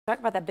Talk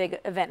about that big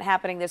event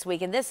happening this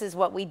week, and this is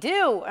what we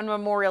do on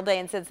Memorial Day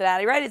in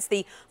Cincinnati, right? It's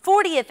the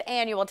 40th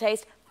annual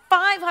Taste.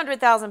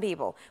 500,000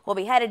 people will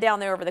be headed down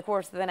there over the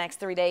course of the next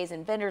 3 days,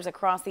 and vendors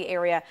across the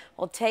area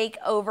will take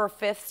over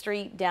 5th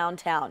Street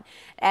downtown.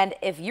 And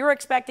if you're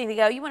expecting to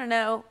go, you want to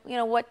know,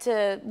 what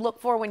to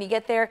look for when you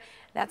get there.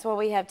 That's why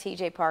we have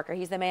TJ Parker.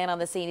 He's the man on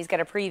the scene. He's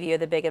got a preview of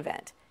the big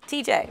event.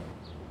 TJ.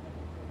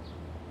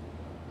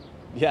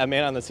 Yeah,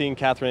 man on the scene,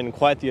 Catherine.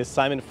 Quite the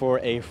assignment for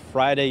a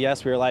Friday.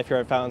 Yes, we are live here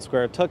at Fountain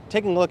Square,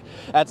 taking a look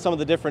at some of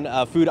the different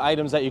food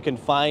items that you can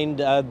find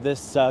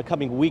this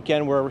coming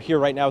weekend. We're here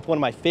right now with one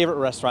of my favorite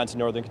restaurants in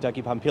Northern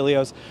Kentucky,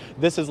 Pompilio's.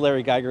 This is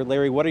Larry Geiger.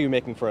 Larry, what are you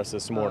making for us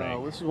this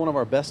morning? This is one of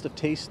our best of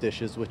taste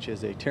dishes, which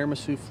is a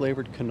tiramisu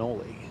flavored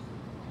cannoli.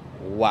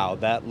 Wow,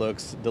 that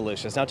looks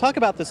delicious. Now talk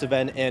about this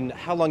event and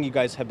how long you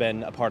guys have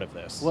been a part of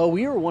this. Well,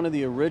 we were one of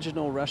the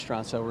original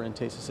restaurants that were in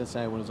Taste of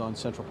Cincinnati when it was on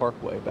Central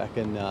Parkway back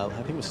in, I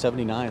think it was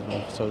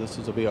 79, so this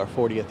will be our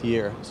 40th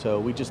year. So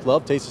we just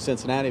love Taste of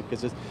Cincinnati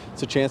because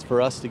it's a chance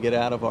for us to get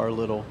out of our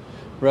little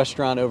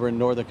restaurant over in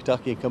Northern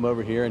Kentucky and come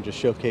over here and just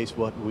showcase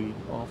what we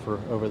offer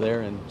over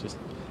there. And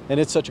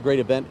it's such a great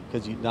event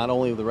because not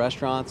only the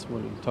restaurants,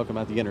 when you talk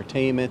about the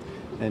entertainment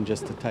and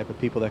just the type of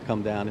people that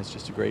come down, it's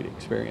just a great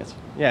experience.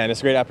 Yeah, and it's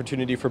a great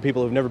opportunity for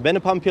people who've never been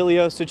to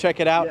Pompilio's to check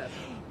it out. Yes.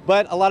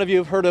 But a lot of you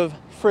have heard of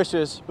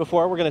Frisch's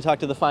before. We're going to talk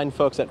to the fine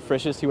folks at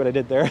Frisch's, see what I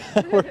did there.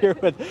 We're here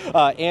with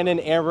Ann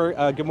and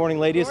Amber. Good morning,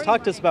 ladies. Good morning.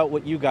 Talk to us about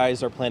what you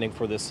guys are planning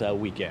for this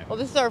weekend. Well,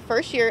 this is our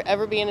first year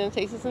ever being in the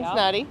Taste of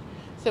Cincinnati. Yep.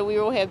 So we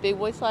will have big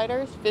boy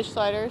sliders, fish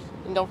sliders,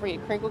 and don't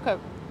forget crinkle cut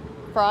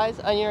fries,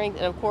 onion rings,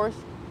 and of course,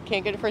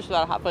 can't get a Frisch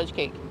without a hot fudge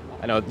cake.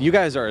 I know you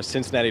guys are a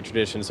Cincinnati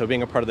tradition, so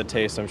being a part of the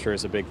Taste, I'm sure,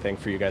 is a big thing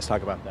for you guys.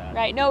 Talk about that.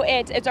 Right. No,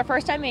 it's our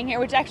first time being here,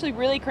 which is actually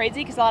really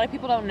crazy because a lot of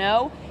people don't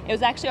know. It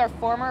was actually our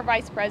former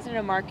vice president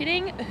of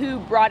marketing who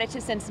brought it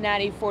to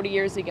Cincinnati 40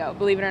 years ago,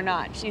 believe it or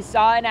not. She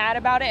saw an ad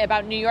about it,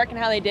 about New York and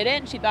how they did it,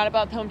 and she thought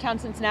about hometown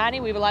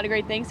Cincinnati. We have a lot of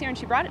great things here, and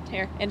she brought it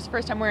here, and it's the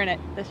first time wearing it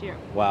this year.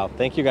 Wow.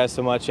 Thank you guys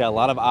so much. Yeah, a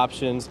lot of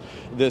options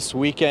this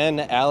weekend.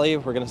 Allie,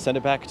 we're going to send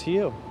it back to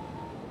you.